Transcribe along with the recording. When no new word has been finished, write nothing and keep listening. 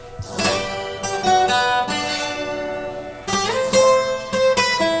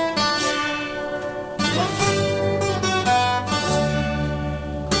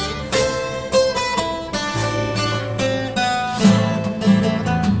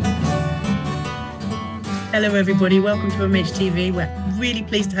Hello, everybody. Welcome to MHTV. We're really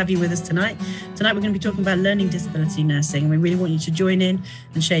pleased to have you with us tonight. Tonight, we're going to be talking about learning disability nursing, and we really want you to join in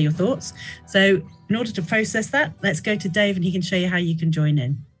and share your thoughts. So in order to process that, let's go to Dave, and he can show you how you can join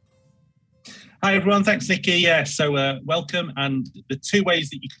in. Hi, everyone. Thanks, Nikki. So welcome. And the two ways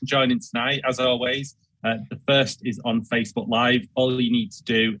that you can join in tonight, as always, the first is on Facebook Live. All you need to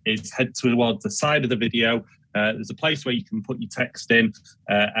do is head towards the side of the video. There's a place where you can put your text in,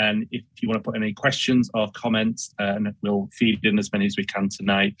 and if you want to put any questions or comments, and we'll feed in as many as we can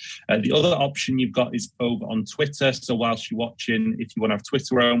tonight. The other option you've got is over on Twitter. So whilst you're watching, if you want to have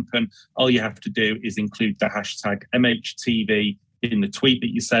Twitter open, all you have to do is include the hashtag MHTV in the tweet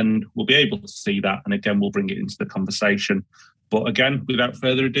that you send. We'll be able to see that, and again, we'll bring it into the conversation. But again, without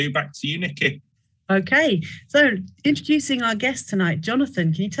further ado, back to you, Nikki. Okay, so introducing our guest tonight,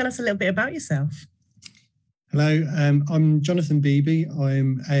 Jonathan, can you tell us a little bit about yourself? Hello, I'm Jonathan Beebe.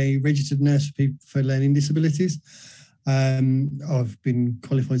 I'm a registered nurse for people for learning disabilities. I've been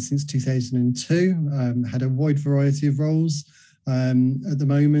qualified since 2002, had a wide variety of roles. At the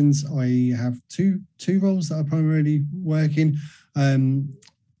moment, I have two roles that I primarily work in.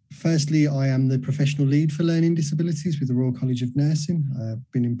 Firstly, I am the professional lead for learning disabilities with the Royal College of Nursing.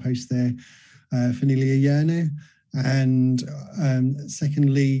 I've been in post there for nearly a year now. And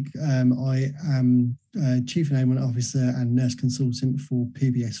secondly, I am Chief Enablement Officer and Nurse Consultant for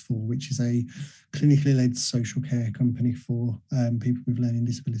PBS4, which is a clinically led social care company for people with learning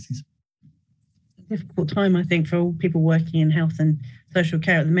disabilities. Difficult time, I think, for all people working in health and social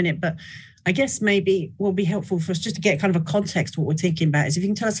care at the minute. But I guess maybe what will be helpful for us just to get kind of a context of what we're thinking about is if you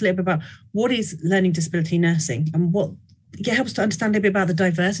can tell us a little bit about what is learning disability nursing and what it helps to understand a bit about the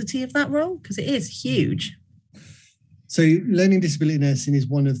diversity of that role, because it is huge. So learning disability nursing is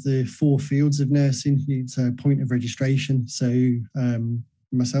one of the 4 fields of nursing. It's a point of registration. So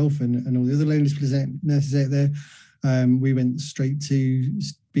myself and all the other learning disability nurses out there, we went straight to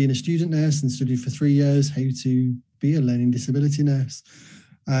being a student nurse and studied for 3 years how to be a learning disability nurse.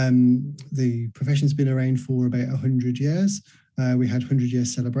 The profession's been around for about 100 years. We had 100-year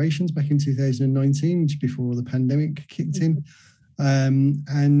celebrations back in 2019, just before the pandemic kicked in.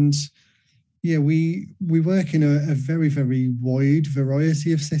 Yeah, we work in a very, very wide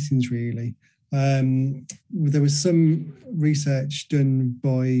variety of settings, really. There was some research done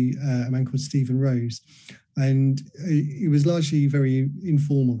by a man called Stephen Rose, and it was largely very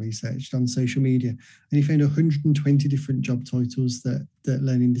informal research on social media. And he found 120 different job titles that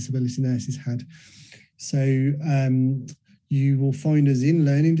learning disability nurses had. So you will find us in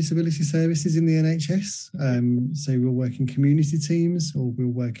learning disability services in the NHS. So we'll work in community teams or we'll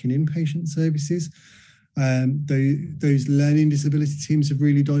work in inpatient services. Those learning disability teams have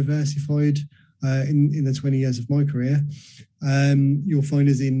really diversified in the 20 years of my career. You'll find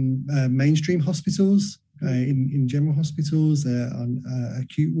us in mainstream hospitals, in general hospitals, on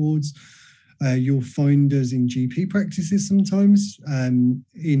acute wards. You'll find us in GP practices sometimes,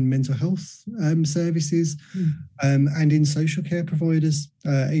 in mental health services, and in social care providers,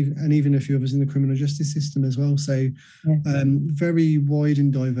 and even a few of us in the criminal justice system as well. So very wide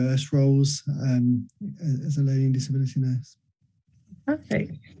and diverse roles as a learning disability nurse.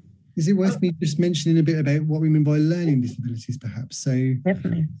 Perfect. Is it worth me just mentioning a bit about what we mean by learning disabilities, perhaps? So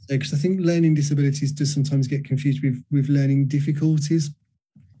definitely. Because I think learning disabilities does sometimes get confused with learning difficulties.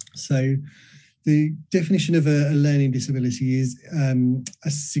 So the definition of a learning disability is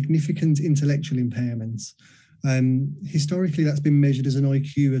a significant intellectual impairment. Historically, that's been measured as an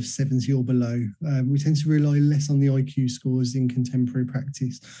IQ of 70 or below. We tend to rely less on the IQ scores in contemporary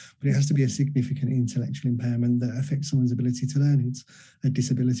practice, but it has to be a significant intellectual impairment that affects someone's ability to learn. It's a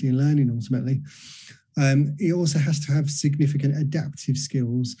disability in learning, ultimately. It also has to have significant adaptive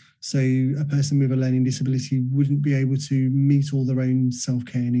skills. So a person with a learning disability wouldn't be able to meet all their own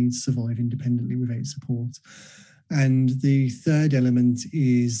self-care needs, survive independently without support. And the third element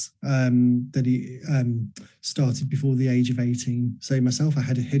is that it started before the age of 18. So myself, I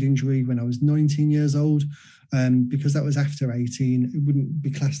had a head injury when I was 19 years old. Because that was after 18, it wouldn't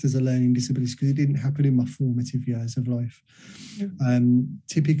be classed as a learning disability because it didn't happen in my formative years of life.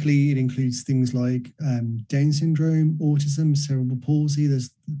 Typically, it includes things like Down syndrome, autism, cerebral palsy.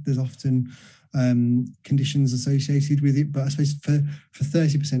 There's often conditions associated with it, but I suppose for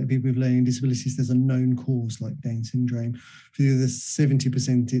 30% of people with learning disabilities, there's a known cause like Down syndrome. For the other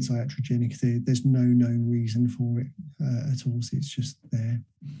 70%, it's iatrogenic. There's no known reason for it at all, so it's just there.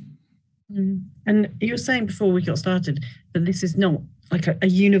 And you were saying before we got started that this is not like a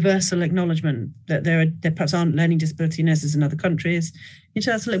universal acknowledgement that there perhaps aren't learning disability nurses in other countries. Can you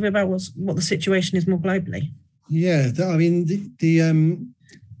tell us a little bit about what the situation is more globally? Yeah, I mean,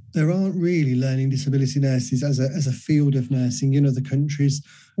 there aren't really learning disability nurses as a field of nursing in other countries.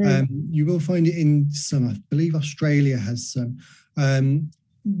 You will find it in some. I believe Australia has some.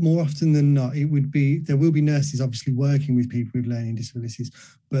 More often than not, there will be nurses obviously working with people with learning disabilities,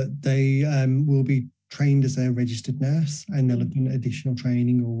 but they will be trained as a registered nurse, and they'll have done additional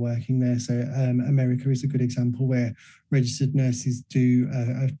training or working there. So America is a good example where registered nurses do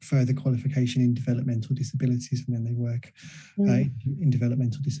a further qualification in developmental disabilities, and then they work in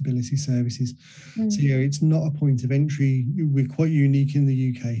developmental disability services. So it's not a point of entry. We're quite unique in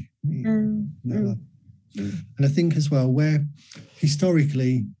the UK. And I think as well, where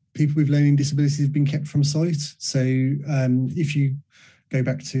historically people with learning disabilities have been kept from sight. So if you go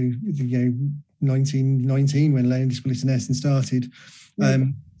back to 1919 when learning disability nursing started,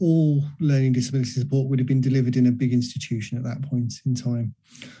 all learning disability support would have been delivered in a big institution at that point in time.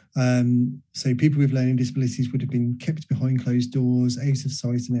 So people with learning disabilities would have been kept behind closed doors, out of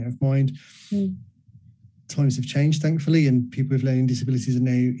sight and out of mind. Times have changed, thankfully, and people with learning disabilities are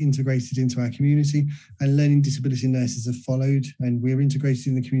now integrated into our community, and learning disability nurses have followed, and we're integrated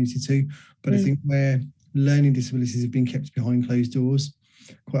in the community too. But I think where learning disabilities have been kept behind closed doors,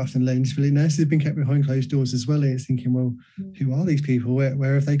 quite often learning disability nurses have been kept behind closed doors as well. And it's thinking, well, who are these people?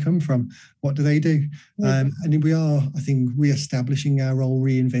 Where have they come from? What do they do? And we are, I think, re-establishing our role,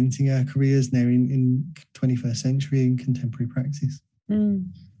 reinventing our careers now in 21st century in contemporary practice.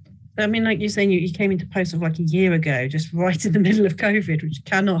 I mean, like you're saying, you came into post of like a year ago, just right in the middle of COVID, which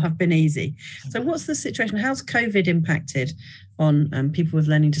cannot have been easy. So what's the situation? How's COVID impacted on people with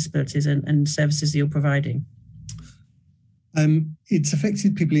learning disabilities and services that you're providing? It's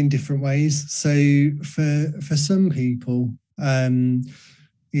affected people in different ways. So for some people,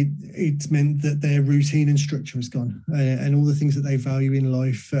 it's meant that their routine and structure has gone, and all the things that they value in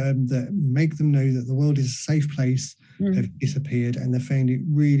life that make them know that the world is a safe place have disappeared, and they found it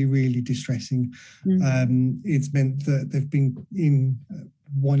really, really distressing. It's meant that they've been in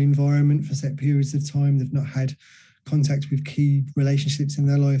one environment for set periods of time. They've not had contact with key relationships in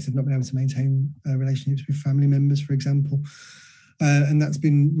their life. They've not been able to maintain relationships with family members, for example. And that's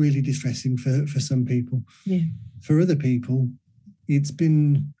been really distressing for some people. For other people, it's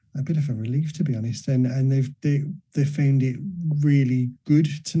been a bit of a relief, to be honest, and they've found it really good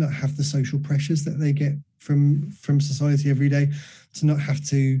to not have the social pressures that they get from society every day, to not have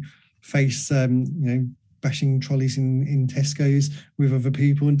to face bashing trolleys in Tesco's with other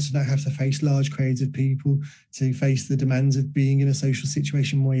people, and to not have to face large crowds of people, to face the demands of being in a social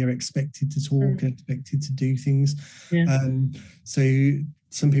situation where you're expected to talk and expected to do things. So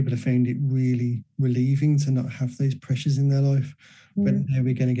some people have found it really relieving to not have those pressures in their life. But now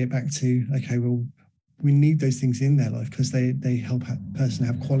we're going to get back to, okay, well, we need those things in their life because they help a person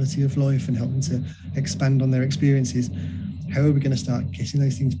have quality of life and help them to expand on their experiences. How are we going to start getting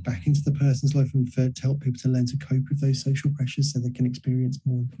those things back into the person's life and to help people to learn to cope with those social pressures so they can experience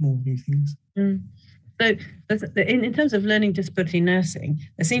more new things? So in terms of learning disability nursing,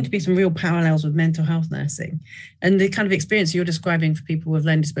 there seem to be some real parallels with mental health nursing. And the kind of experience you're describing for people with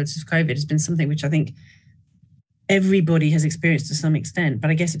learning disabilities of COVID has been something which I think everybody has experienced to some extent. But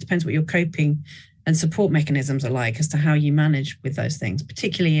I guess it depends what your coping and support mechanisms are like as to how you manage with those things,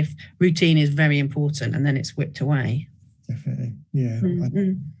 particularly if routine is very important and then it's whipped away. Definitely, yeah.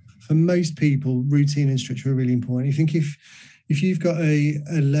 For most people, routine and structure are really important. You think if you've got a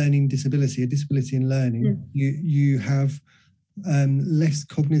learning disability, a disability in learning, you have less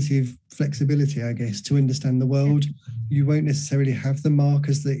cognitive flexibility, I guess, to understand the world. You won't necessarily have the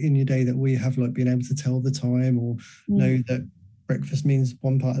markers that in your day that we have, like being able to tell the time or know that breakfast means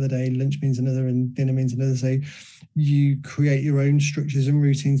one part of the day, lunch means another, and dinner means another. So you create your own structures and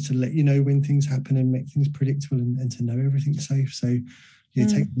routines to let you know when things happen and make things predictable and to know everything's safe. So you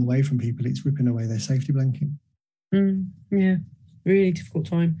take them away from people, it's ripping away their safety blanket. Yeah, really difficult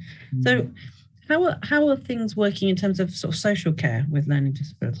time. So how are things working in terms of sort of social care with learning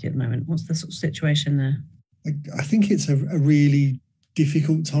disability at the moment? What's the sort of situation there? I think it's a really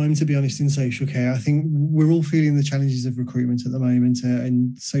difficult time, to be honest, in social care. I think we're all feeling the challenges of recruitment at the moment,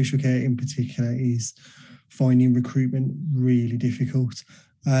 and social care in particular is finding recruitment really difficult.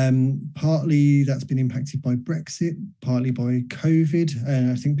 Partly that's been impacted by Brexit, partly by COVID,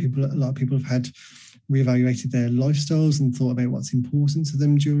 and I think a lot of people have had reevaluated their lifestyles and thought about what's important to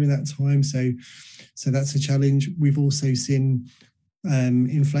them during that time. So that's a challenge. We've also seen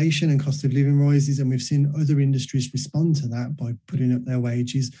inflation and cost of living rises, and we've seen other industries respond to that by putting up their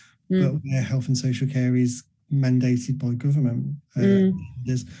wages, but where health and social care is mandated by government,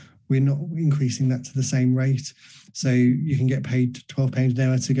 we're not increasing that to the same rate. So you can get paid £12 an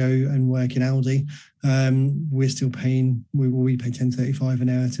hour to go and work in Aldi. We're still paying, we pay £10.35 an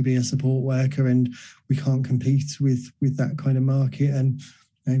hour to be a support worker, and we can't compete with that kind of market and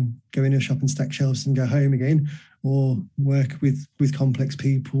go in a shop and stack shelves and go home again, or work with complex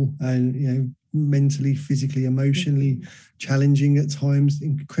people and, mentally, physically, emotionally challenging at times,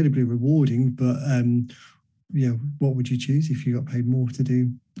 incredibly rewarding. But, what would you choose if you got paid more to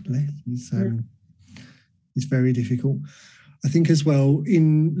do less? It's very difficult. I think as well,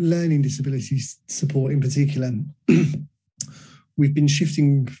 in learning disability support in particular, we've been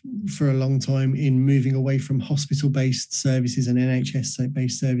shifting for a long time in moving away from hospital-based services and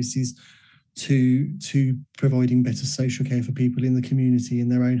NHS-based services to providing better social care for people in the community in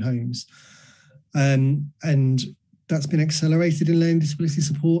their own homes. And that's been accelerated in learning disability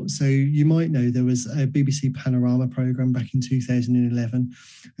support. So you might know there was a BBC Panorama programme back in 2011,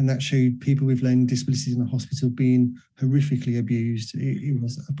 and that showed people with learning disabilities in a hospital being horrifically abused. It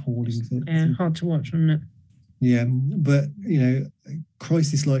was appalling. Yeah, hard to watch, wasn't it? Yeah, but,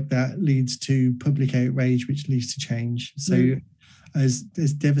 crisis like that leads to public outrage, which leads to change. So as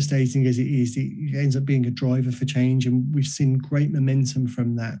devastating as it is, it ends up being a driver for change. And we've seen great momentum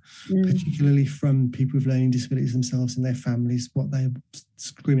from that, particularly from people with learning disabilities themselves and their families, what they're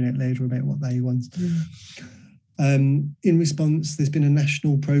screaming out louder about what they want. In response, there's been a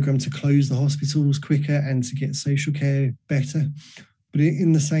national programme to close the hospitals quicker and to get social care better. But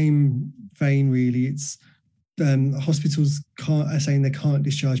in the same vein, really, it's hospitals are saying they can't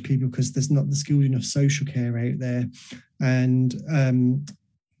discharge people because there's not the skilled enough social care out there, and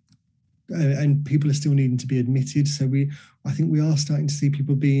people are still needing to be admitted. So I think we are starting to see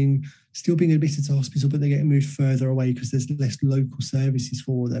people still being admitted to hospital, but they're getting moved further away because there's less local services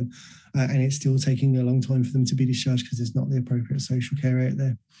for them, and it's still taking a long time for them to be discharged because there's not the appropriate social care out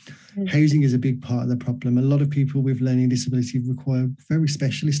there. Housing is a big part of the problem. A lot of people with learning disability require very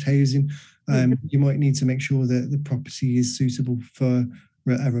specialist housing. You might need to make sure that the property is suitable for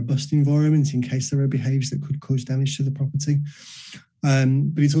a robust environment in case there are behaviours that could cause damage to the property.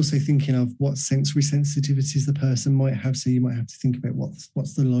 But it's also thinking of what sensory sensitivities the person might have. So you might have to think about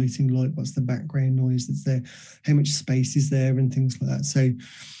what's the lighting like, what's the background noise that's there, how much space is there, and things like that. So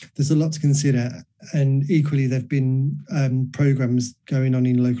there's a lot to consider. And equally, there've been programmes going on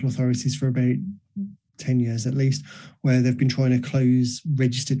in local authorities for about 10 years at least, where they've been trying to close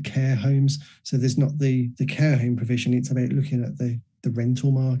registered care homes. So there's not the care home provision, it's about looking at the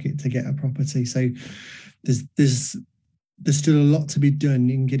rental market to get a property. So there's still a lot to be done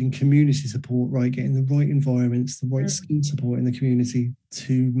in getting community support right, getting the right environments, the right skill support in the community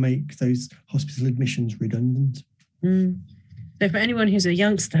to make those hospital admissions redundant. So for anyone who's a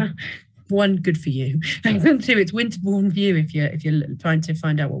youngster, one, good for you. And two, it's Winterbourne View if you're trying to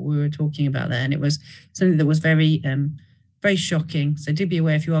find out what we were talking about there. And it was something that was very very shocking. So do be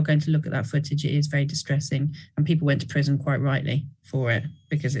aware, if you are going to look at that footage, it is very distressing. And people went to prison quite rightly for it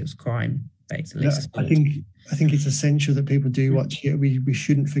because it was crime, basically. Yeah, I think it's essential that people do watch it. We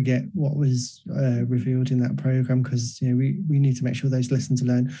shouldn't forget what was revealed in that programme, because we need to make sure those lessons are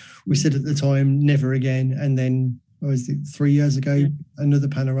learned. We said at the time, never again. And then, 3 years ago, another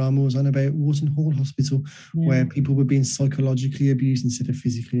Panorama was on about Wharton Hall Hospital, where people were being psychologically abused instead of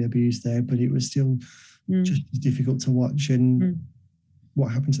physically abused there, but it was still just as difficult to watch. And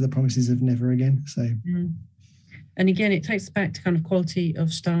what happened to the promises of never again? So, and again, it takes back to kind of quality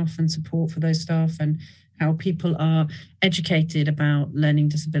of staff and support for those staff, and how people are educated about learning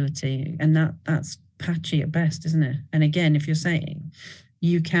disability, and that's patchy at best, isn't it? And again, if you're saying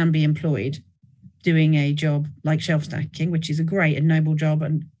you can be employed doing a job like shelf stacking, which is a great and noble job,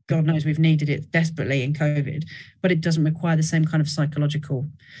 and God knows we've needed it desperately in COVID, but it doesn't require the same kind of psychological,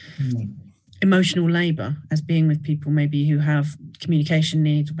 emotional labour as being with people maybe who have communication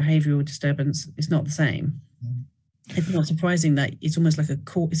needs or behavioural disturbance. It's not the same. It's not surprising that it's almost like a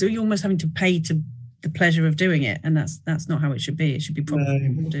court. So you're almost having to pay to the pleasure of doing it, and that's not how it should be. It should be properly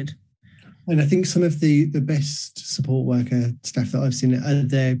rewarded. And I think some of the best support worker staff that I've seen are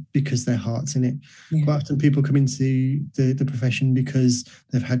there because their heart's in it. Quite often people come into the profession because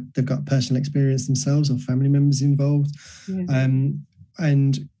they've got personal experience themselves or family members involved.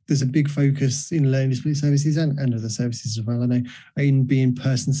 And there's a big focus in learning disability services and other services as well, I know, in being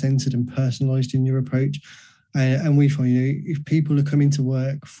person-centred and personalised in your approach. And we find, if people are coming to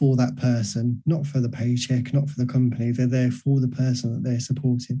work for that person, not for the paycheck, not for the company, they're there for the person that they're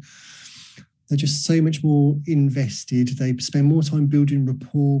supporting. They're just so much more invested. They spend more time building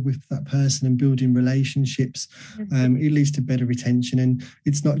rapport with that person and building relationships. It leads to better retention. And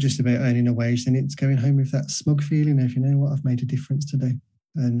it's not just about earning a wage, then it's going home with that smug feeling of, I've made a difference today.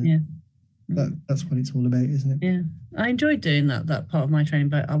 And Yeah. that's what it's all about, isn't it? Yeah, I enjoyed doing that part of my training,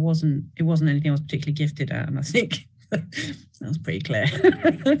 but it wasn't anything I was particularly gifted at, and I think that was pretty clear.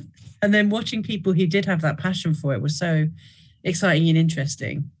 And then watching people who did have that passion for it was so exciting and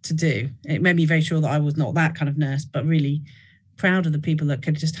interesting to do. It made me very sure that I was not that kind of nurse, but really proud of the people that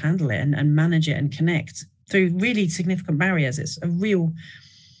could just handle it and manage it and connect through really significant barriers. It's a real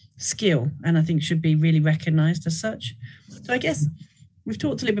skill, and I think should be really recognised as such. So I guess we've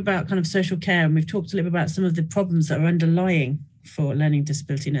talked a little bit about kind of social care, and we've talked a little bit about some of the problems that are underlying for learning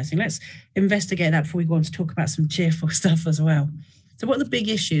disability nursing. Let's investigate that before we go on to talk about some cheerful stuff as well. So what are the big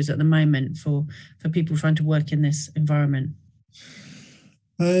issues at the moment for people trying to work in this environment?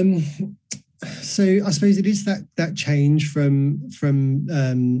 So I suppose it is that change from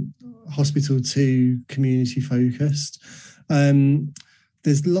hospital to community focused.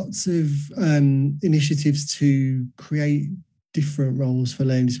 There's lots of initiatives to create different roles for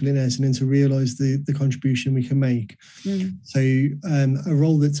learning disability nursing and to realise the contribution we can make. So a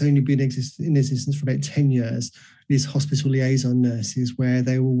role that's only been in existence for about 10 years is hospital liaison nurses, where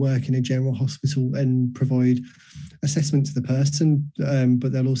they will work in a general hospital and provide assessment to the person,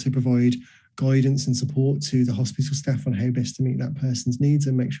 but they'll also provide guidance and support to the hospital staff on how best to meet that person's needs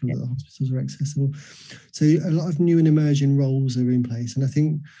and make sure that the hospitals are accessible. So a lot of new and emerging roles are in place, and I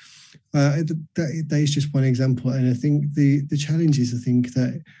think that is just one example. And I think the challenge is, I think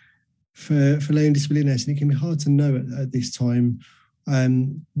that for learning disability nursing, it can be hard to know at this time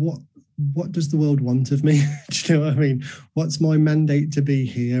what does the world want of me? Do you know what I mean? What's my mandate to be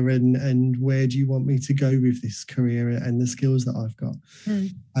here, and where do you want me to go with this career and the skills that I've got?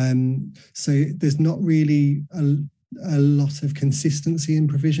 So there's not really a lot of consistency in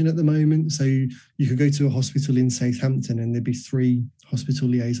provision at the moment. So you could go to a hospital in Southampton and there'd be 3 hospital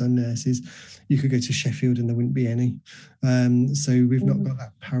liaison nurses. You could go to Sheffield and there wouldn't be any. So we've not got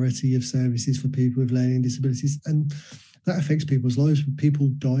that parity of services for people with learning disabilities, and that affects people's lives. People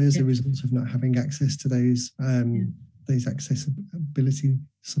die as a result of not having access to those accessibility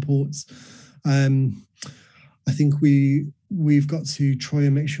supports. I think we've got to try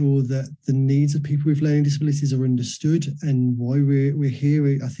and make sure that the needs of people with learning disabilities are understood and why we're here.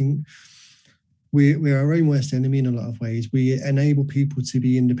 I think we're our own worst enemy in a lot of ways. We enable people to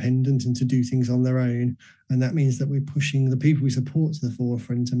be independent and to do things on their own. And that means that we're pushing the people we support to the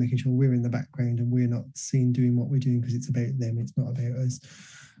forefront and making sure we're in the background and we're not seen doing what we're doing because it's about them, it's not about us.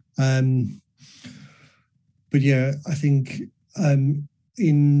 But yeah, I think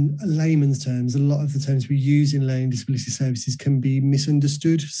in layman's terms, a lot of the terms we use in learning disability services can be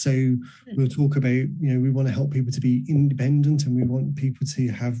misunderstood. So we'll talk about, we want to help people to be independent and we want people to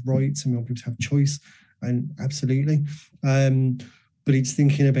have rights and we want people to have choice, and absolutely. But it's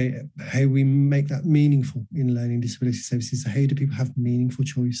thinking about how we make that meaningful in learning disability services. So how do people have meaningful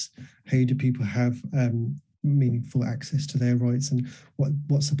choice? How do people have meaningful access to their rights, and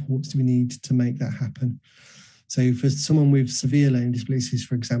what supports do we need to make that happen? So for someone with severe learning disabilities,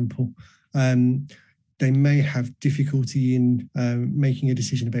 for example, they may have difficulty in making a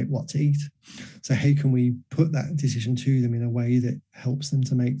decision about what to eat. So how can we put that decision to them in a way that helps them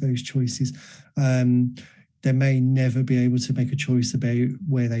to make those choices? They may never be able to make a choice about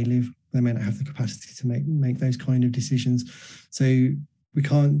where they live. They may not have the capacity to make those kind of decisions. So we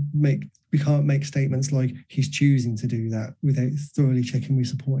can't make statements like he's choosing to do that without thoroughly checking we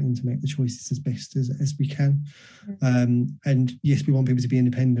support him to make the choices as best as we can. And yes, we want people to be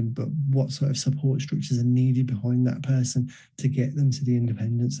independent, but what sort of support structures are needed behind that person to get them to the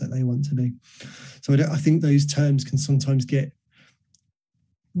independence that they want to be? So I think those terms can sometimes get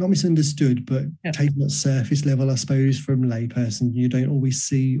not misunderstood, but taken at surface level, I suppose, from a layperson. You don't always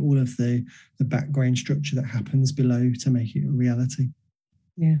see all of the background structure that happens below to make it a reality.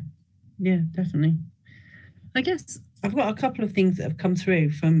 Yeah, definitely. I guess I've got a couple of things that have come through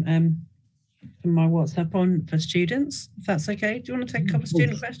from my WhatsApp on for students, if that's okay. Do you want to take a couple of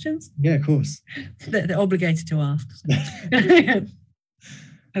student questions? Yeah, of course. They're obligated to ask.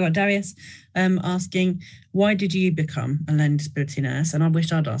 I got Darius asking, why did you become a learning disability nurse? And I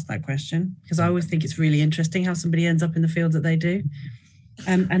wish I'd asked that question, because I always think it's really interesting how somebody ends up in the field that they do.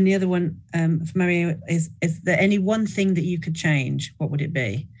 And the other one for Mario is there any one thing that you could change? What would it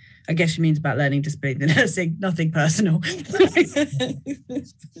be? I guess she means about learning disability nursing, nothing personal.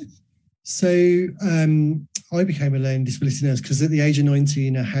 So I became a learning disability nurse because at the age of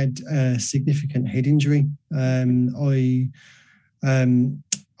 19, I had a significant head injury. The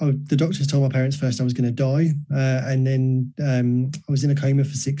doctors told my parents first I was going to die, and then I was in a coma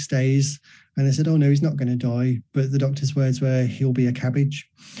for 6 days, and they said, oh no, he's not going to die, but the doctor's words were, he'll be a cabbage.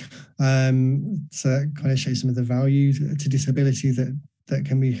 So that kind of shows some of the value to disability that that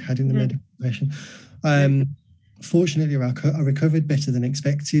can be had in the medical profession. Fortunately, I recovered better than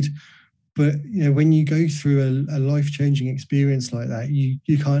expected. But when you go through a life-changing experience like that,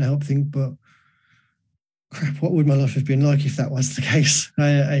 you can't help think, but crap, what would my life have been like if that was the case?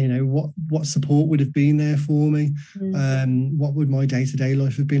 What support would have been there for me? What would my day-to-day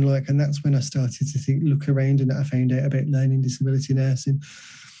life have been like? And that's when I started to look around, and I found out about learning disability nursing.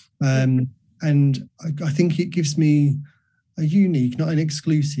 And I think it gives me a unique, not an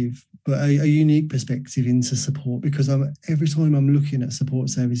exclusive, but a unique perspective into support, because every time I'm looking at support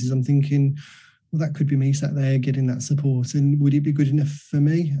services, I'm thinking, well, that could be me sat there getting that support, and would it be good enough for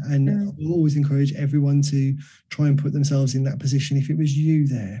me? And I will always encourage everyone to try and put themselves in that position. If it was you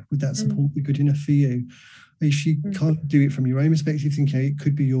there, would that support be good enough for you? If you can't do it from your own perspective, think it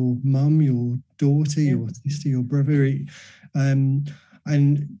could be your mum, your daughter, your sister, your brother.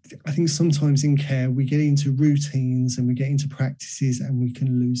 And I think sometimes in care, we get into routines and we get into practices, and we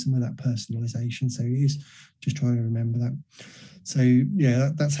can lose some of that personalisation. So it is just trying to remember that. So yeah,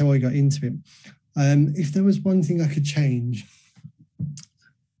 that's how I got into it. If there was one thing I could change,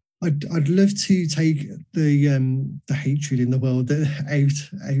 I'd love to take the hatred in the world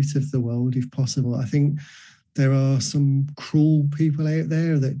out of the world if possible. I think there are some cruel people out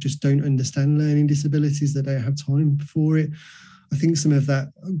there that just don't understand learning disabilities, that don't have time for it. I think some of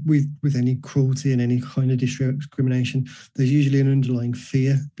that, with any cruelty and any kind of discrimination, there's usually an underlying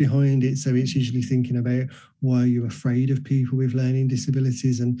fear behind it. So it's usually thinking about, why are you afraid of people with learning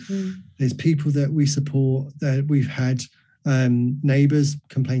disabilities? And there's people that we support that we've had neighbours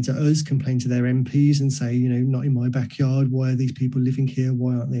complain to us, complain to their MPs and say, not in my backyard. Why are these people living here?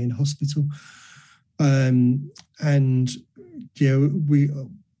 Why aren't they in hospital?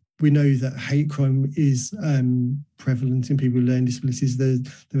 We know that hate crime is prevalent in people with learning disabilities. There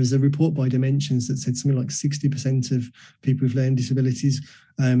was a report by Dimensions that said something like 60% of people with learning disabilities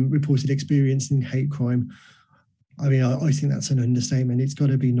reported experiencing hate crime. I mean, I think that's an understatement. It's got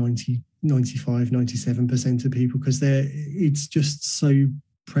to be 90, 95, 97% of people, because it's just so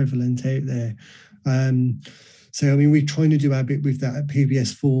prevalent out there. So, I mean, we're trying to do our bit with that at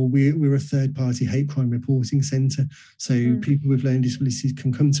PBS4. We're a third-party hate crime reporting centre. So people with learning disabilities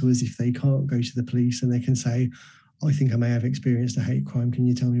can come to us if they can't go to the police, and they can say, I think I may have experienced a hate crime. Can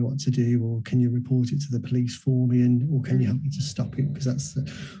you tell me what to do? Or can you report it to the police for me? Or can you help me to stop it? Because that's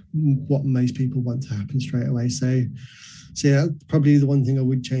what most people want to happen straight away. So yeah, probably the one thing I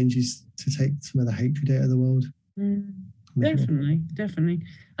would change is to take some of the hatred out of the world. Definitely.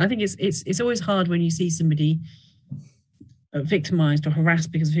 I think it's always hard when you see somebody victimized or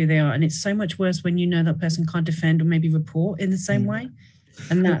harassed because of who they are, and it's so much worse when you know that person can't defend or maybe report in the same way,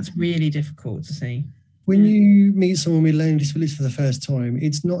 and that's really difficult to see. When you meet someone with learning disabilities for the first time,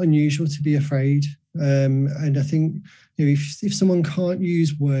 it's not unusual to be afraid. And I think if someone can't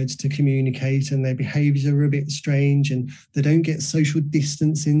use words to communicate, and their behaviours are a bit strange, and they don't get social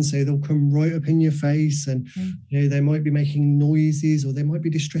distancing, so they'll come right up in your face, and they might be making noises, or they might be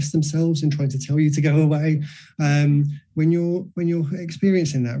distressed themselves and trying to tell you to go away. When you're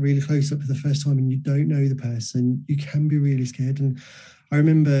experiencing that really close up for the first time and you don't know the person, you can be really scared. And I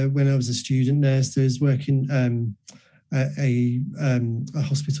remember when I was a student nurse, I was working at a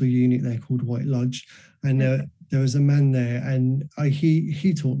hospital unit there called White Lodge, and there was a man there, and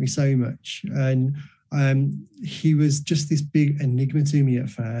he taught me so much. And he was just this big enigma to me at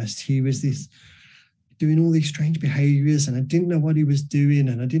first. He was doing all these strange behaviours, and I didn't know what he was doing,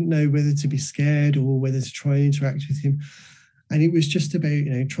 and I didn't know whether to be scared or whether to try and interact with him. And it was just about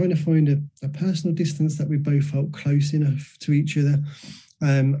trying to find a personal distance that we both felt close enough to each other.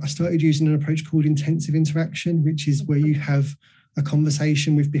 I started using an approach called intensive interaction, which is where you have a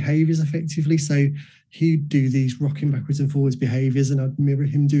conversation with behaviours effectively. So he'd do these rocking backwards and forwards behaviours, and I'd mirror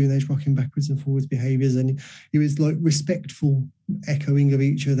him doing those rocking backwards and forwards behaviours. And it was like respectful echoing of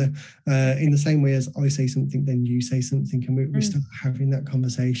each other, in the same way as I say something, then you say something, and we start having that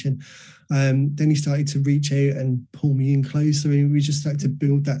conversation. Then he started to reach out and pull me in closer, and we just started to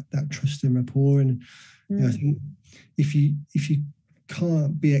build that trust and rapport. And I think if you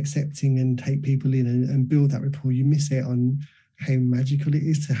can't be accepting and take people in and build that rapport, you miss out on how magical it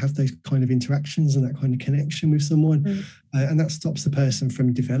is to have those kind of interactions and that kind of connection with someone. And that stops the person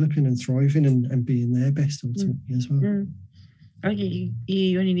from developing and thriving and being their best ultimately as well. I think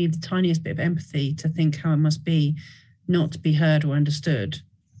you only need the tiniest bit of empathy to think how it must be not to be heard or understood,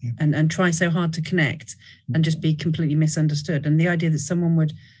 and try so hard to connect and just be completely misunderstood. And the idea that someone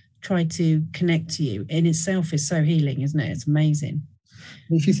would try to connect to you in itself is so healing, isn't it? It's amazing.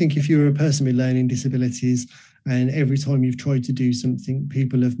 If you're a person with learning disabilities, and every time you've tried to do something,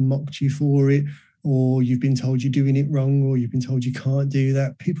 people have mocked you for it, or you've been told you're doing it wrong, or you've been told you can't do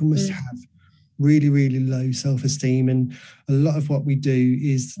that. People must have really, really low self-esteem. And a lot of what we do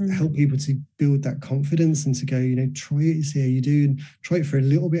is help people to build that confidence and to go, try it, see how you do, and try it for a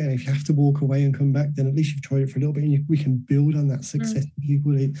little bit. And if you have to walk away and come back, then at least you've tried it for a little bit, and we can build on that success with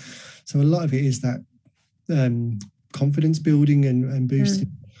people. So a lot of it is that confidence building and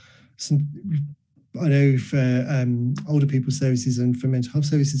boosting. I know for older people's services and for mental health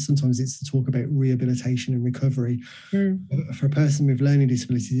services, sometimes it's to talk about rehabilitation and recovery. For a person with learning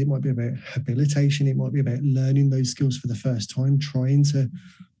disabilities, it might be about habilitation. It might be about learning those skills for the first time, trying to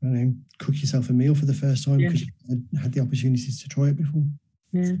cook yourself a meal for the first time because you had the opportunities to try it before.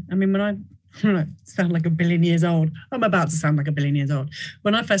 Yeah, I mean, when I sound like a billion years old, I'm about to sound like a billion years old.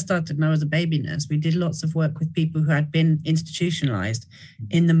 When I first started and I was a baby nurse, we did lots of work with people who had been institutionalized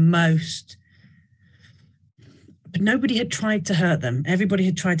in the most... But nobody had tried to hurt them. Everybody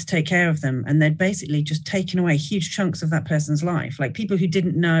had tried to take care of them. And they'd basically just taken away huge chunks of that person's life. Like people who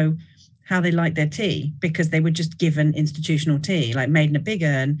didn't know how they liked their tea because they were just given institutional tea, like made in a big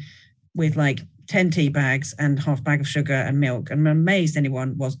urn with like 10 tea bags and half bag of sugar and milk. And I'm amazed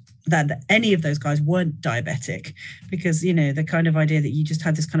anyone was that any of those guys weren't diabetic because, the kind of idea that you just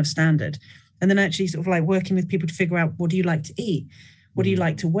had this kind of standard. And then actually sort of like working with people to figure out, what do you like to eat? What do you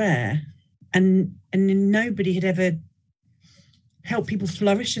like to wear? And nobody had ever helped people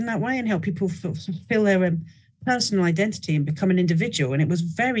flourish in that way and help people fulfill their personal identity and become an individual. And it was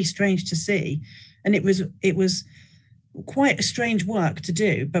very strange to see. And it was quite a strange work to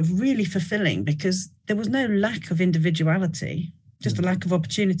do, but really fulfilling because there was no lack of individuality, just a lack of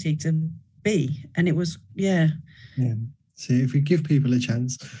opportunity to be. And it was, yeah. So if we give people a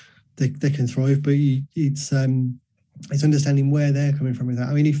chance, they can thrive, but it's understanding where they're coming from with that.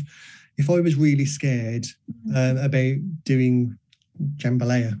 I mean, if I was really scared about doing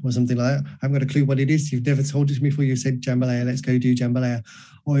jambalaya or something like that, I haven't got a clue what it is. You've never told it to me before. You said jambalaya, let's go do jambalaya.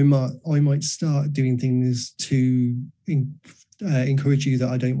 I might start doing things to encourage you that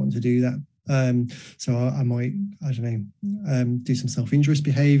I don't want to do that. So I might, I don't know, do some self-injurious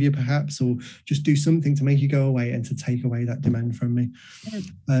behaviour perhaps, or just do something to make you go away and to take away that demand from me.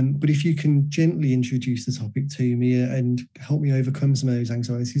 But if you can gently introduce the topic to me and help me overcome some of those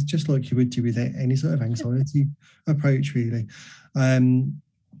anxieties, just like you would do with any sort of anxiety approach, really,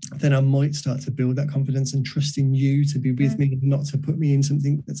 then I might start to build that confidence and trust in you to be with me, not to put me in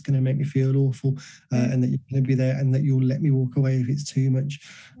something that's going to make me feel awful, and that you're going to be there and that you'll let me walk away if it's too much.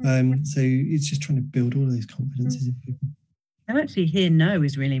 So it's just trying to build all of those confidences in people. And actually hear no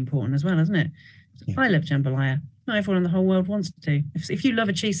is really important as well, isn't it? I love jambalaya. Not everyone in the whole world wants to. If you love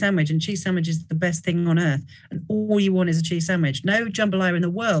a cheese sandwich, and cheese sandwich is the best thing on earth, and all you want is a cheese sandwich, no jambalaya in the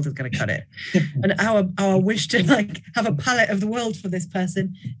world is going to cut it. And our wish to like have a palette of the world for this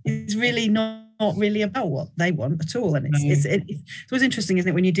person is really not really about what they want at all. And it's always interesting, isn't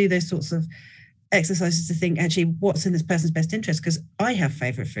it, when you do those sorts of exercises to think actually what's in this person's best interest, because I have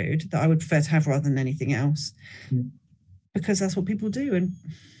favourite food that I would prefer to have rather than anything else, because that's what people do. And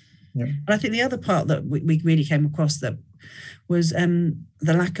I think the other part that we really came across that was the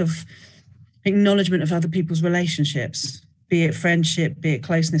lack of acknowledgement of other people's relationships, be it friendship, be it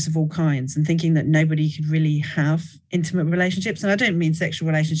closeness of all kinds, and thinking that nobody could really have intimate relationships. And I don't mean sexual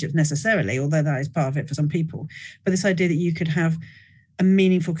relationships necessarily, although that is part of it for some people, but this idea that you could have a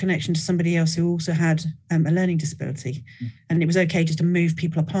meaningful connection to somebody else who also had a learning disability. And it was okay just to move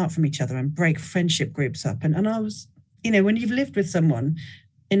people apart from each other and break friendship groups up. And I was, when you've lived with someone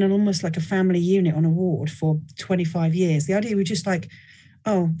in an almost like a family unit on a ward for 25 years, the idea was just like,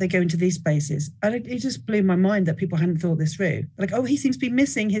 oh, they go into these spaces. It just blew my mind that people hadn't thought this through. Like, oh, he seems to be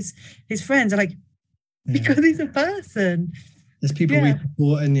missing his friends. I'm like, because he's a person. There's people we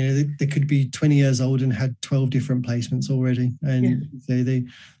support, and they could be 20 years old and had 12 different placements already, and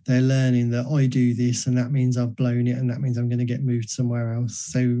they're learning that I do this, and that means I've blown it, and that means I'm going to get moved somewhere else.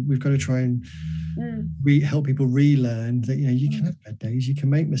 So we've got to try and help people relearn that you can have bad days, you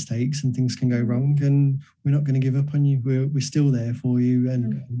can make mistakes, and things can go wrong, and we're not going to give up on you. We're still there for you,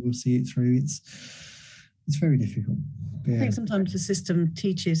 and we'll see it through. It's very difficult. I think sometimes the system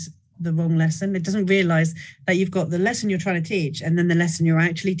teaches the wrong lesson. It doesn't realize that you've got the lesson you're trying to teach and then the lesson you're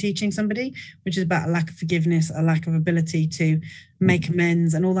actually teaching somebody, which is about a lack of forgiveness, a lack of ability to make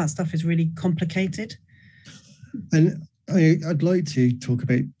amends, and all that stuff is really complicated. And I'd like to talk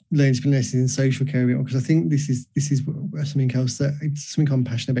about learning disability in social care, because I think this is something else that it's something I'm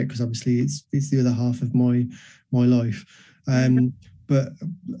passionate about, because obviously it's the other half of my life. But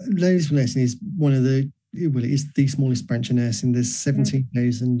learning disability is it is the smallest branch of nursing. There's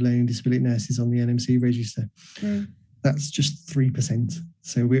 17,000 learning disability nurses on the NMC register. That's just 3%.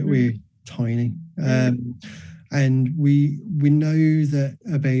 So we're tiny. And we know that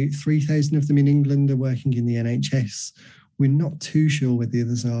about 3,000 of them in England are working in the NHS. We're not too sure where the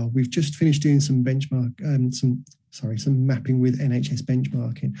others are. We've just finished doing some mapping with NHS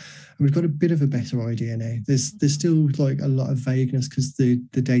benchmarking, and we've got a bit of a better idea now. There's still like a lot of vagueness because the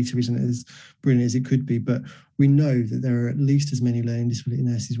data isn't as brilliant as it could be, but we know that there are at least as many learning disability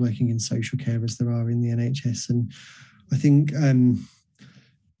nurses working in social care as there are in the NHS. And I think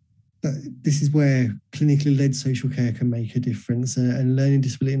that this is where clinically led social care can make a difference, and learning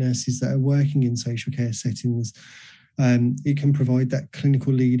disability nurses that are working in social care settings, it can provide that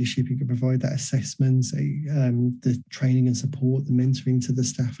clinical leadership, it can provide that assessment, the training and support, the mentoring to the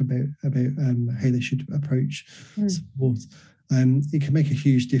staff about how they should approach support. It can make a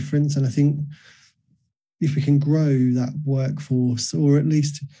huge difference. And I think if we can grow that workforce, or at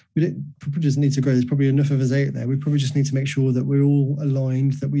least probably doesn't need to grow, there's probably enough of us out there. We probably just need to make sure that we're all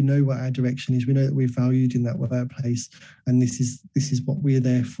aligned, that we know what our direction is, we know that we're valued in that workplace, and this is what we're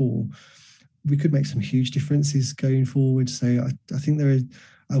there for. We could make some huge differences going forward. So I think there is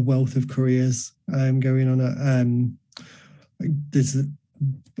a wealth of careers going on. There's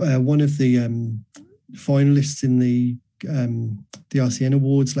one of the finalists in the RCN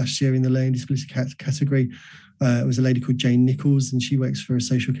Awards last year in the learning disability category. It was a lady called Jane Nichols, and she works for a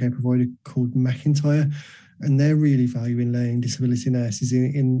social care provider called McIntyre, and they're really valuing learning disability nurses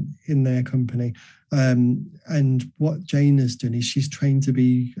in their company. And what Jane has done is she's trained to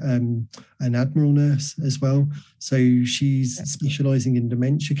be an Admiral nurse as well. So she's specialising in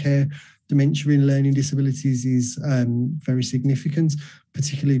dementia care. Dementia in learning disabilities is very significant,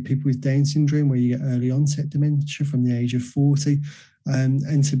 particularly people with Down syndrome, where you get early onset dementia from the age of 40.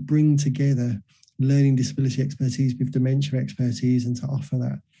 And to bring together learning disability expertise with dementia expertise and to offer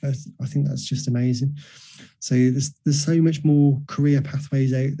that, I think that's just amazing. So there's so much more career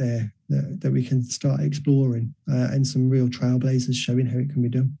pathways out there that we can start exploring, and some real trailblazers showing how it can be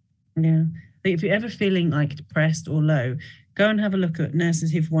done. Yeah. If you're ever feeling like depressed or low, go and have a look at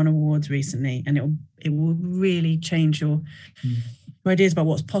nurses who've won awards recently, and it will really change your ideas about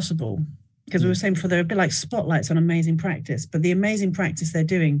what's possible. Because we were saying before, they're a bit like spotlights on amazing practice, but the amazing practice they're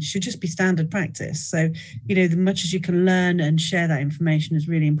doing should just be standard practice. So, the much as you can learn and share that information is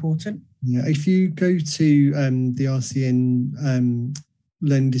really important. Yeah, if you go to the RCN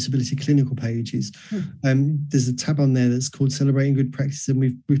learning disability clinical pages, there's a tab on there that's called Celebrating Good Practice, and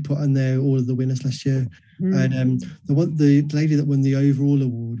we've put on there all of the winners last year. And the lady that won the overall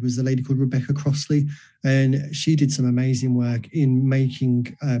award was a lady called Rebecca Crossley, and she did some amazing work in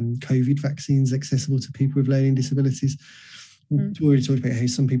making COVID vaccines accessible to people with learning disabilities. We already talked about how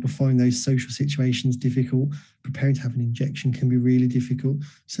some people find those social situations difficult. Preparing to have an injection can be really difficult.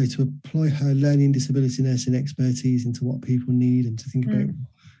 So to apply her learning disability nursing expertise into what people need, and to think about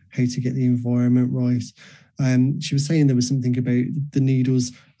how to get the environment right. She was saying there was something about the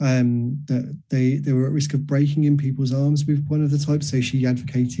needles, that they were at risk of breaking in people's arms with one of the types. So she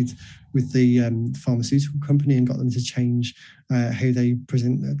advocated with the pharmaceutical company and got them to change how they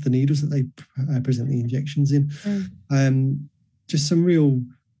present the needles that they present the injections in. Just some real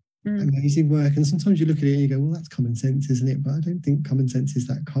amazing work. And sometimes you look at it and you go, well, that's common sense, isn't it? But I don't think common sense is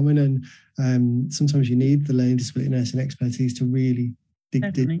that common. And sometimes you need the learning disability nursing expertise to really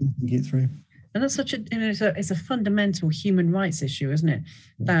dig deep and get through. And that's such it's a fundamental human rights issue, isn't it?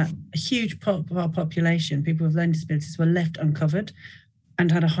 That a huge part of our population, people with learning disabilities, were left uncovered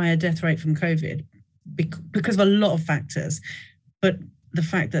and had a higher death rate from COVID because of a lot of factors. But the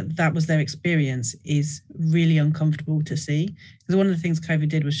fact that that was their experience is really uncomfortable to see. Because one of the things COVID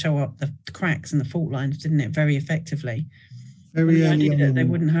did was show up the cracks and the fault lines, didn't it, very effectively. The idea that they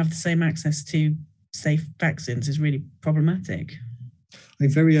wouldn't have the same access to safe vaccines is really problematic.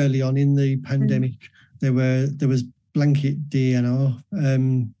 Very early on in the pandemic, there was blanket DNR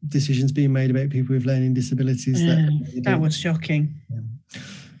decisions being made about people with learning disabilities. That was shocking.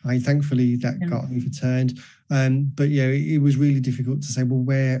 Thankfully that got overturned. But it was really difficult to say, well,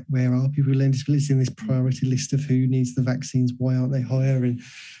 where are people with learning disabilities in this priority list of who needs the vaccines? Why aren't they higher? And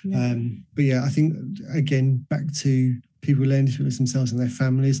but I think again back to people with learning disabilities themselves and their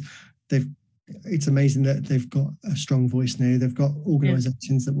families. It's amazing that they've got a strong voice now. They've got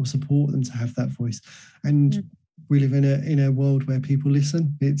organisations that will support them to have that voice. And we live in a world where people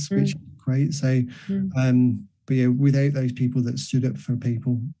listen. It's which is great. So, but without those people that stood up for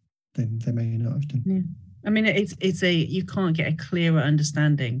people, then they may not have done. Yeah. I mean, you can't get a clearer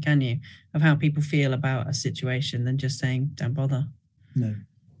understanding, can you, of how people feel about a situation than just saying, don't bother. No.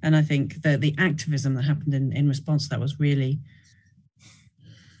 And I think that the activism that happened in response to that was really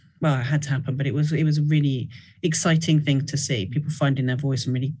well, it had to happen, but it was a really exciting thing to see, people finding their voice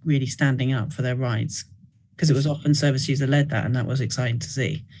and really, really standing up for their rights, because it was often service user led that, and that was exciting to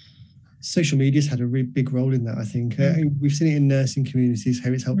see. Social media's had a really big role in that, I think. We've seen it in nursing communities, how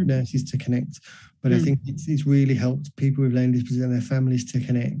it's helped nurses to connect, but I think it's really helped people with learning disabilities and their families to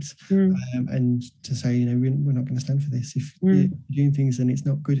connect and to say, you know, we're not going to stand for this. If you're doing things and it's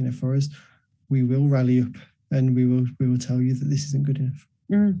not good enough for us, we will rally up and we will tell you that this isn't good enough.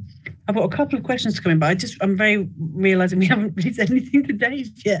 I've got a couple of questions to come in, but I'm very realising we haven't really said anything to Dave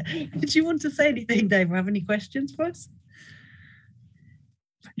yet. Did you want to say anything, Dave, or have any questions for us?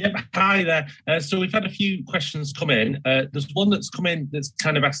 Yep, hi there. So we've had a few questions come in. There's one that's come in that's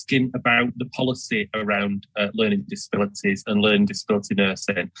kind of asking about the policy around learning disabilities and learning disability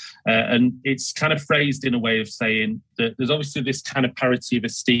nursing. And it's kind of phrased in a way of saying that there's obviously this kind of parity of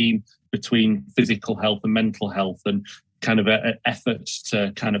esteem between physical health and mental health, and kind of an effort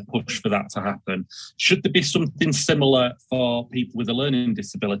to kind of push for that to happen. Should there be something similar for people with a learning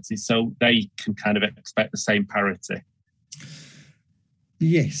disability so they can kind of expect the same parity?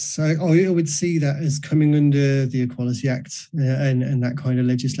 Yes, I would see that as coming under the Equality Act and that kind of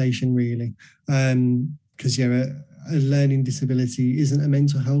legislation, really. Because, a learning disability isn't a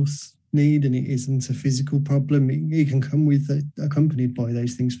mental health need and it isn't a physical problem. It can come accompanied by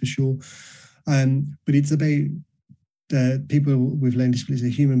those things for sure. But it's about people with learning disabilities are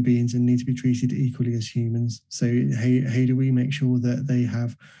human beings and need to be treated equally as humans. So how do we make sure that they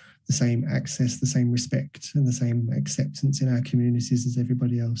have the same access, the same respect and the same acceptance in our communities as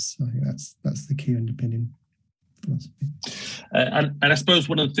everybody else? So I think that's the key underpinning philosophy. And I suppose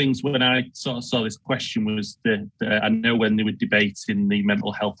one of the things when I sort of saw this question was that I know when they were debating the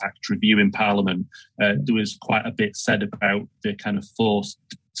Mental Health Act review in Parliament, there was quite a bit said about the kind of forced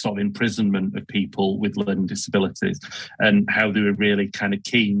sort of imprisonment of people with learning disabilities and how they were really kind of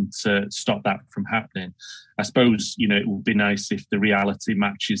keen to stop that from happening. I suppose, it would be nice if the reality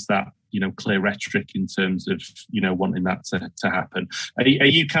matches that, clear rhetoric in terms of, wanting that to happen. Are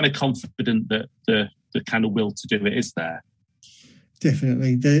you kind of confident that the kind of will to do it is there?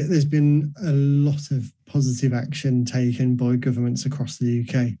 Definitely. There's been a lot of positive action taken by governments across the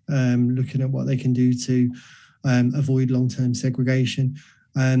UK, looking at what they can do to avoid long-term segregation.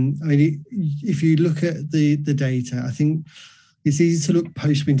 If you look at the data, I think it's easy to look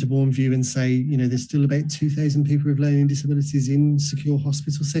post-Winterbourne view and say, there's still about 2,000 people with learning disabilities in secure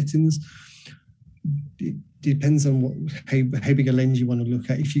hospital settings. It depends on how big a lens you want to look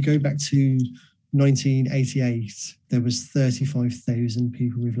at. If you go back to 1988, there was 35,000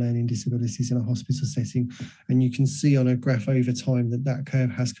 people with learning disabilities in a hospital setting. And you can see on a graph over time that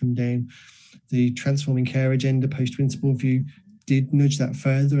curve has come down. The Transforming Care agenda post-Winterbourne view did nudge that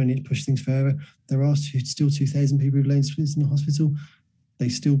further and it pushed things further. There are still 2,000 people with learning disabilities in the hospital. They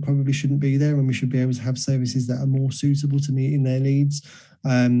still probably shouldn't be there, and we should be able to have services that are more suitable to meeting their needs.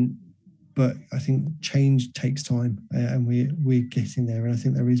 But I think change takes time, and we're getting there, and I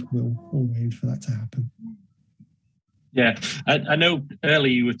think there is will all round for that to happen. Yeah, I know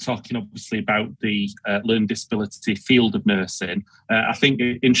earlier you were talking obviously about the learning disability field of nursing. I think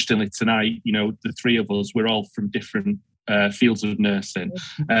interestingly tonight, the three of us, we're all from different fields of nursing.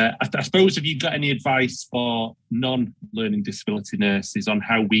 I suppose, have you got any advice for non-learning disability nurses on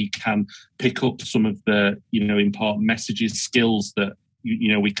how we can pick up some of the, important messages, skills that,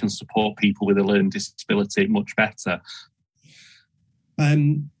 we can support people with a learning disability much better?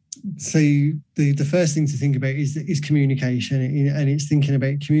 So the first thing to think about is communication, and it's thinking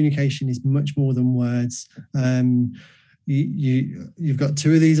about communication is much more than words. You've got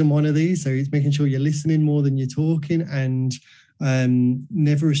two of these and one of these, so it's making sure you're listening more than you're talking, and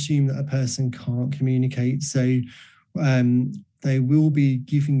never assume that a person can't communicate. So they will be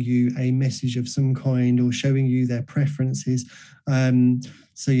giving you a message of some kind or showing you their preferences.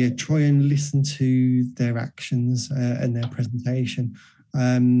 So try and listen to their actions and their presentation.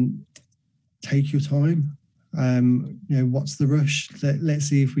 Take your time. What's the rush? Let's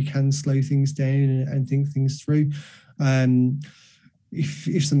see if we can slow things down and think things through.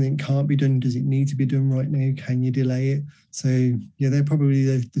 If something can't be done, does it need to be done right now? Can you delay it? So they're probably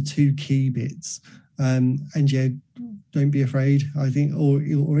the two key bits. Don't be afraid. I think, or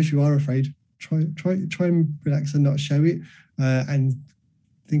if you are afraid, try and relax and not show it, and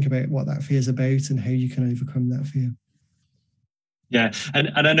think about what that fear is about and how you can overcome that fear. Yeah, and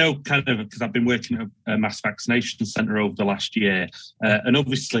I know kind of because I've been working at a mass vaccination centre over the last year, and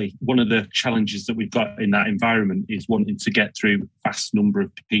obviously one of the challenges that we've got in that environment is wanting to get through vast number of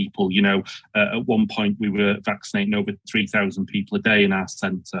people. At one point we were vaccinating over 3,000 people a day in our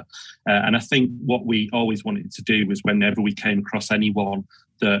centre, and I think what we always wanted to do was whenever we came across anyone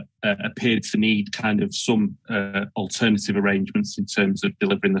that appeared to need kind of some alternative arrangements in terms of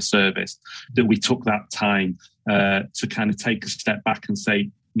delivering the service, that we took that time to kind of take a step back and say,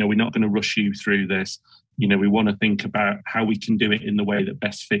 we're not going to rush you through this. We want to think about how we can do it in the way that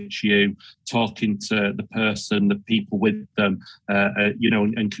best fits you, talking to the person, the people with them,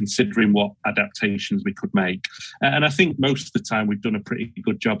 and considering what adaptations we could make. And I think most of the time we've done a pretty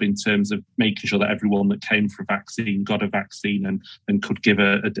good job in terms of making sure that everyone that came for a vaccine got a vaccine and could give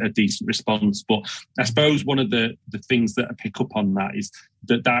a decent response. But I suppose one of the things that I pick up on that is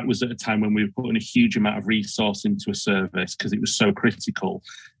that was at a time when we were putting a huge amount of resource into a service because it was so critical.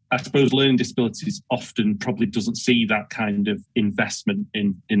 I suppose learning disabilities often probably doesn't see that kind of investment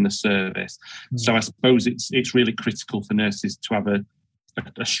in the service. So I suppose it's really critical for nurses to have a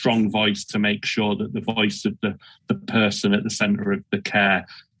strong voice to make sure that the voice of the person at the centre of the care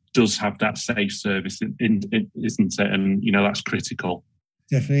does have that safe service, isn't it? And, that's critical.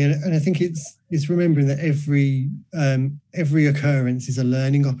 Definitely, and I think it's remembering that every occurrence is a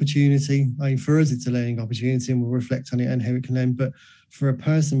learning opportunity. For us, it's a learning opportunity, and we'll reflect on it and how it can learn. But for a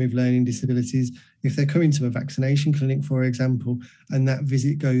person with learning disabilities, if they're coming to a vaccination clinic, for example, and that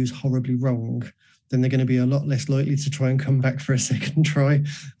visit goes horribly wrong, then they're going to be a lot less likely to try and come back for a second try.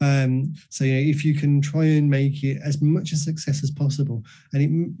 So if you can try and make it as much a success as possible,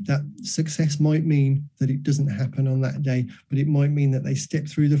 and that success might mean that it doesn't happen on that day, but it might mean that they step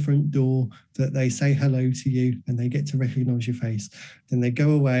through the front door, that they say hello to you, and they get to recognise your face. Then they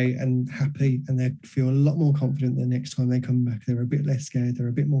go away and happy, and they feel a lot more confident the next time they come back. They're a bit less scared, they're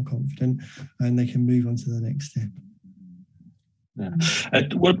a bit more confident, and they can move on to the next step. Yeah.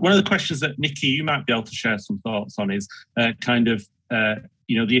 One of the questions that, Nikki, you might be able to share some thoughts on is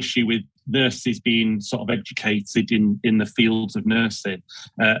the issue with nurses being sort of educated in the fields of nursing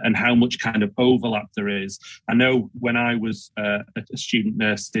and how much kind of overlap there is. I know when I was a student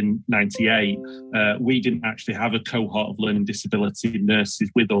nurse in 98, we didn't actually have a cohort of learning disability nurses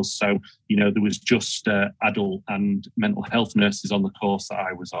with us. So, there was just adult and mental health nurses on the course that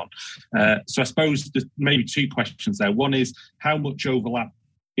I was on. So I suppose there's maybe two questions there. One is, how much overlap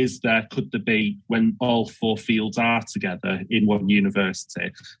could there be when all four fields are together in one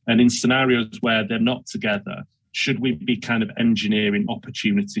university? And in scenarios where they're not together, should we be kind of engineering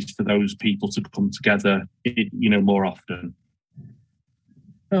opportunities for those people to come together, more often?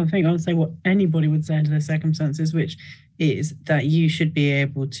 Well, I think I would say what anybody would say under their circumstances, which is that you should be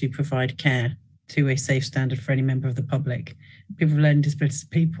able to provide care to a safe standard for any member of the public. People with learning disabilities are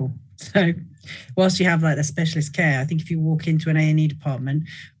people. So whilst you have the specialist care, I think if you walk into an A&E department,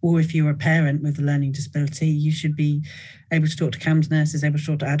 or if you're a parent with a learning disability, you should be able to talk to CAMHS nurses, able to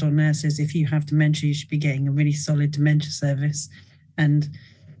talk to adult nurses. If you have dementia, you should be getting a really solid dementia service. And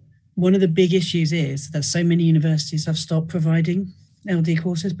one of the big issues is that so many universities have stopped providing LD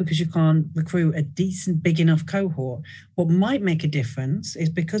courses because you can't recruit a decent, big enough cohort. What might make a difference is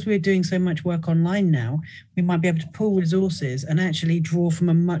because we're doing so much work online now, we might be able to pool resources and actually draw from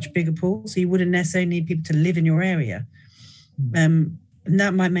a much bigger pool. So you wouldn't necessarily need people to live in your area. And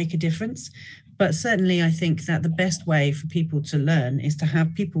that might make a difference. But certainly I think that the best way for people to learn is to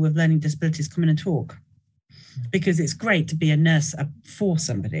have people with learning disabilities come in and talk. Because it's great to be a nurse for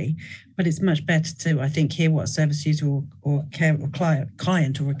somebody, but it's much better to, I think, hear what a service user or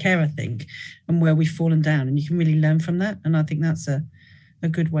client or a carer think and where we've fallen down, and you can really learn from that. And I think that's a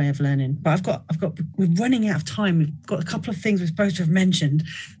good way of learning. But we're running out of time. We've got a couple of things we're supposed to have mentioned.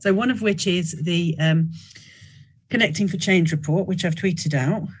 So one of which is the Connecting for Change report, which I've tweeted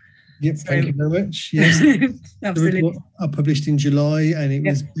out. Yep, thank you very much. Yes, absolutely. The report I published in July, and it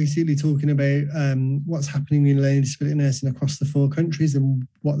was basically talking about what's happening in learning disability nursing across the 4 countries and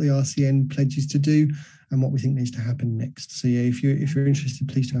what the RCN pledges to do and what we think needs to happen next. So yeah, if you're interested,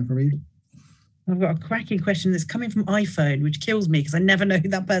 please do have a read. I've got a cracking question that's coming from iPhone, which kills me because I never know who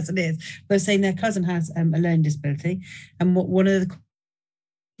that person is. They're saying their cousin has a learning disability, and what do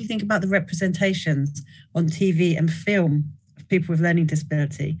you think about the representations on TV and film of people with learning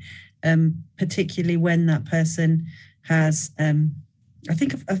disability? Particularly when that person has, I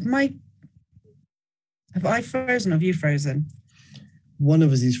think have I frozen or have you frozen? One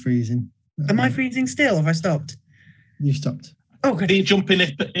of us is freezing. Am I freezing still? Have I stopped? You've stopped. Oh, good. You're jumping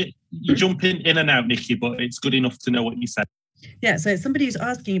in and out, Nikki, but it's good enough to know what you said. Yeah, so somebody was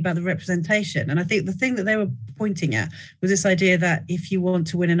asking about the representation, and I think the thing that they were pointing at was this idea that if you want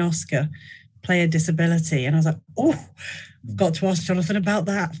to win an Oscar, play a disability. And I was like, I've got to ask Jonathan about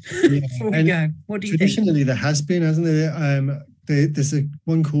that before we go. What do you think? Traditionally, there has been, hasn't there? there's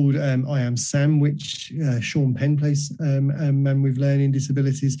one called I Am Sam, which Sean Penn plays a man with learning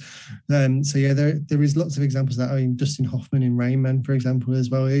disabilities. So yeah, there is lots of examples of that. I mean, Dustin Hoffman in Rain Man, for example, as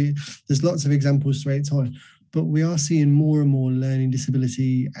well. There's lots of examples throughout time. But we are seeing more and more learning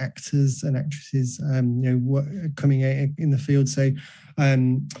disability actors and actresses, coming out in the field. So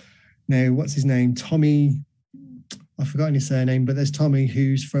now, what's his name? Tommy. I've forgotten his surname, but there's Tommy,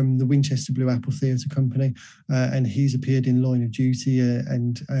 who's from the Winchester Blue Apple Theatre Company, and he's appeared in Line of Duty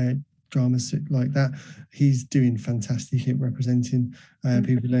and dramas like that. He's doing fantastic at representing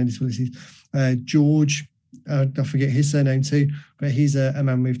people with learning disabilities. George, I forget his surname too, but he's a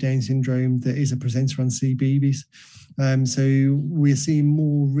man with Down syndrome that is a presenter on CBeebies. So we're seeing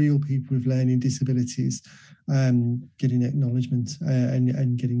more real people with learning disabilities getting acknowledgement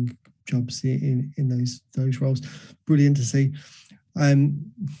and getting jobs in those roles. Brilliant to see.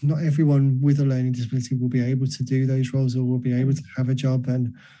 Not everyone with a learning disability will be able to do those roles or will be able to have a job.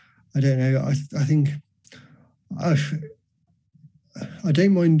 And I don't know, I think I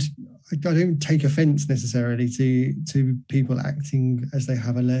don't mind. I don't take offence necessarily to people acting as they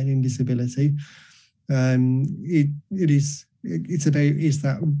have a learning disability. It's about is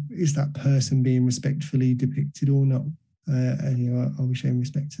that person being respectfully depicted or not, and are we showing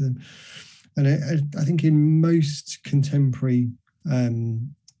respect to them? And I think in most contemporary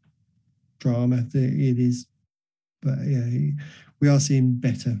drama it is, but yeah, we are seeing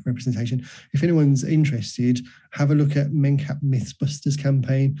better representation. If anyone's interested, have a look at MenCap Mythbusters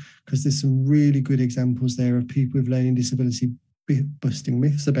campaign, because there's some really good examples there of people with learning disability busting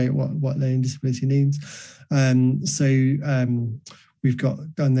myths about what learning disability means. We've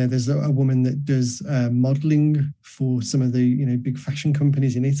got down there's a woman that does modelling for some of the big fashion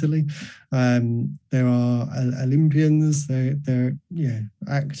companies in Italy. There are Olympians, they're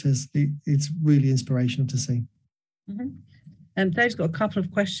actors. It's really inspirational to see. Mm-hmm. Dave's got a couple of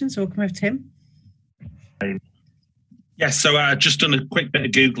questions, so we'll come over to him. Yes, so I've just done a quick bit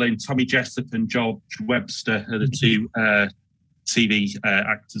of Googling. Tommy Jessup and George Webster are the two TV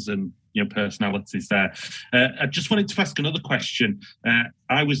actors and personalities there. I just wanted to ask another question.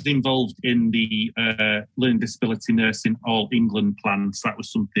 I was involved in the Learning Disability Nursing All England plan, so that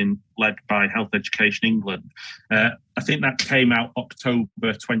was something led by Health Education England. I think that came out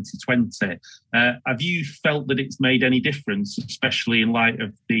October 2020. Have you felt that it's made any difference, especially in light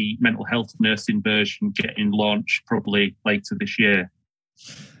of the mental health nursing version getting launched probably later this year?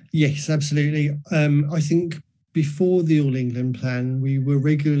 Yes, absolutely. I think before the All England plan, we were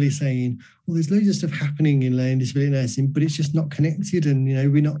regularly saying, well, there's loads of stuff happening in learning disability nursing, but it's just not connected and,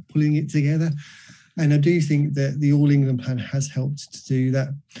 we're not pulling it together. And I do think that the All England plan has helped to do that.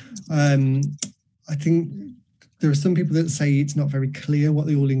 I think there are some people that say it's not very clear what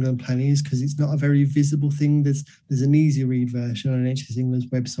the All England plan is because it's not a very visible thing. There's an easy read version on NHS England's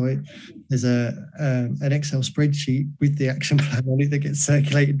website. There's an Excel spreadsheet with the action plan on it that gets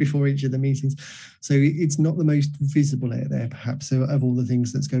circulated before each of the meetings. So it's not the most visible out there, perhaps, of all the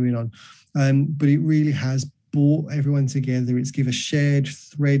things that's going on. But it really has brought everyone together. It's given a shared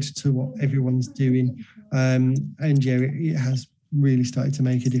thread to what everyone's doing. It has really started to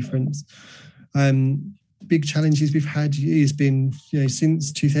make a difference. Big challenges we've had has been,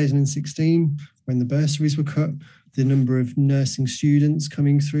 since 2016, when the bursaries were cut, the number of nursing students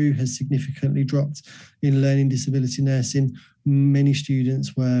coming through has significantly dropped. In learning disability nursing, many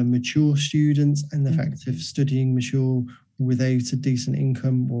students were mature students, and the fact of studying mature without a decent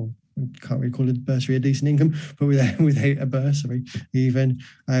income, or I can't really call it a bursary a decent income, but without a bursary even,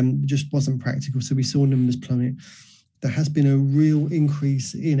 just wasn't practical. So we saw numbers plummet. There has been a real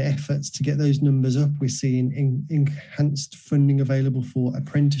increase in efforts to get those numbers up. We're seeing enhanced funding available for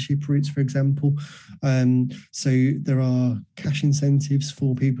apprenticeship routes, for example. So there are cash incentives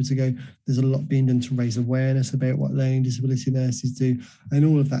for people to go. There's a lot being done to raise awareness about what learning disability nurses do. And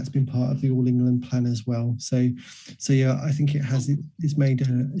all of that's been part of the All England plan as well. So yeah, I think it's made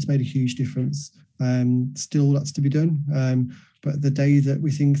a huge difference. Still lots to be done. But the day that we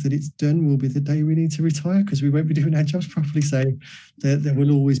think that it's done will be the day we need to retire, because we won't be doing our jobs properly. So there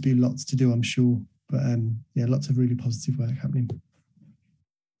will always be lots to do, I'm sure. But lots of really positive work happening.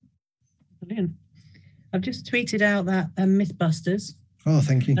 Brilliant. I've just tweeted out that Mythbusters. Oh,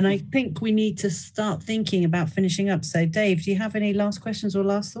 thank you. And I think we need to start thinking about finishing up. So, Dave, do you have any last questions or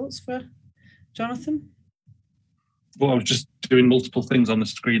last thoughts for Jonathan? Well, I was just doing multiple things on the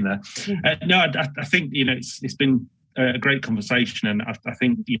screen there. I think, it's been a great conversation, and I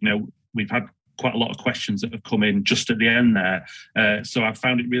think, we've had quite a lot of questions that have come in just at the end there. So I've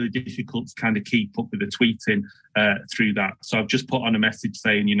found it really difficult to kind of keep up with the tweeting through that. So I've just put on a message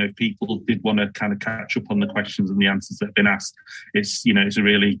saying, if people did want to kind of catch up on the questions and the answers that have been asked, it's a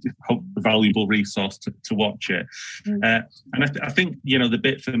really valuable resource to watch it. And I think, the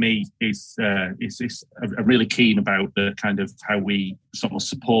bit for me is I'm really keen about the kind of how we sort of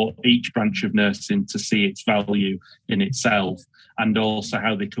support each branch of nursing to see its value in itself, and also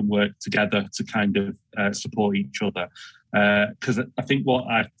how they can work together to kind of support each other. Because I think what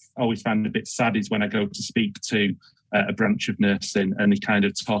I've always found a bit sad is when I go to speak to a branch of nursing and they kind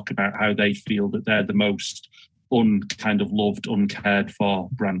of talk about how they feel that they're the most loved, uncared for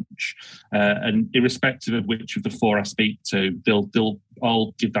branch. And irrespective of which of the four I speak to, they'll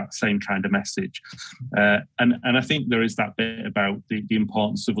all give that same kind of message. And I think there is that bit about the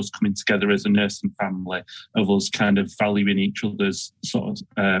importance of us coming together as a nursing family, of us kind of valuing each other's sort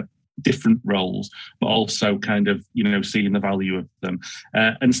of different roles, but also kind of, seeing the value of them.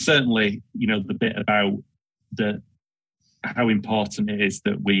 And certainly, the bit about how important it is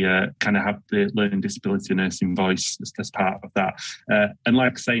that we kind of have the learning disability nursing voice as part of that. And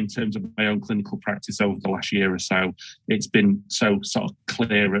like I say, in terms of my own clinical practice over the last year or so, it's been so sort of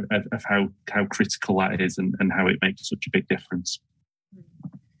clear of how critical that is and how it makes such a big difference.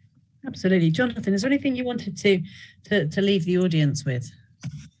 Absolutely. Jonathan, is there anything you wanted to leave the audience with?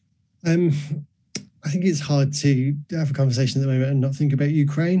 I think it's hard to have a conversation at the moment and not think about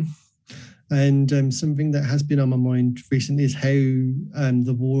Ukraine. And something that has been on my mind recently is how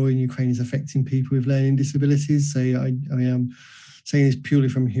the war in Ukraine is affecting people with learning disabilities. So I am saying this purely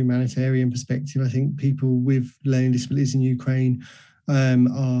from a humanitarian perspective. I think people with learning disabilities in Ukraine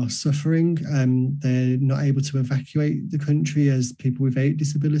are suffering. They're not able to evacuate the country as people without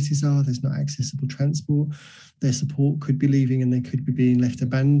disabilities are. There's not accessible transport. Their support could be leaving and they could be being left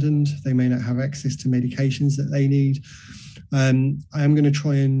abandoned. They may not have access to medications that they need. I am going to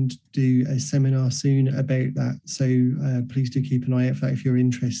try and do a seminar soon about that. So please do keep an eye out for that if you're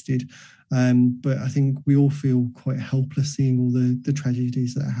interested. But I think we all feel quite helpless seeing all the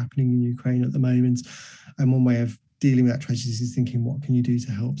tragedies that are happening in Ukraine at the moment. And one way of dealing with that tragedy is thinking, what can you do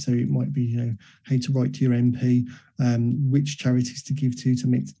to help? So it might be, how to write to your MP, which charities to give to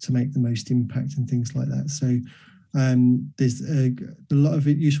make the most impact and things like that. So there's a lot of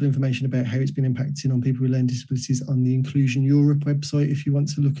useful information about how it's been impacting on people with learning disabilities on the Inclusion Europe website if you want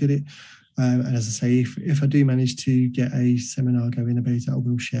to look at it. And as I say, if I do manage to get a seminar going about it, I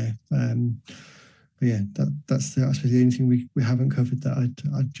will share. But yeah, that's I suppose the only thing we haven't covered that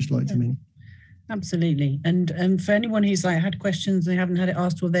I'd just like to mention. Absolutely. And for anyone who's had questions, they haven't had it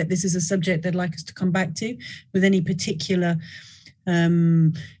asked, or that this is a subject they'd like us to come back to with any particular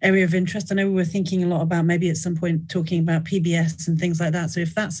area of interest. I know we were thinking a lot about maybe at some point talking about PBS and things like that. So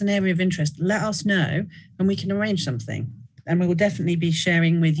if that's an area of interest, let us know and we can arrange something. And we will definitely be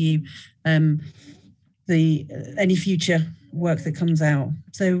sharing with you any future work that comes out.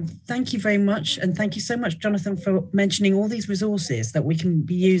 So thank you very much. And thank you so much, Jonathan, for mentioning all these resources that we can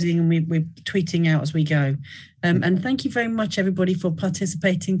be using and we're tweeting out as we go. And thank you very much, everybody, for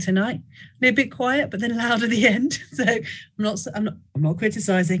participating tonight. Be a bit quiet, but then loud at the end. So I'm not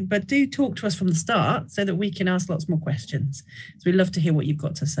criticizing, but do talk to us from the start so that we can ask lots more questions. So we'd love to hear what you've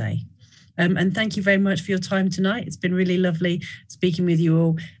got to say. And thank you very much for your time tonight. It's been really lovely speaking with you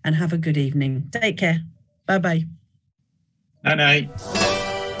all, and have a good evening. Take care. Bye-bye. Night.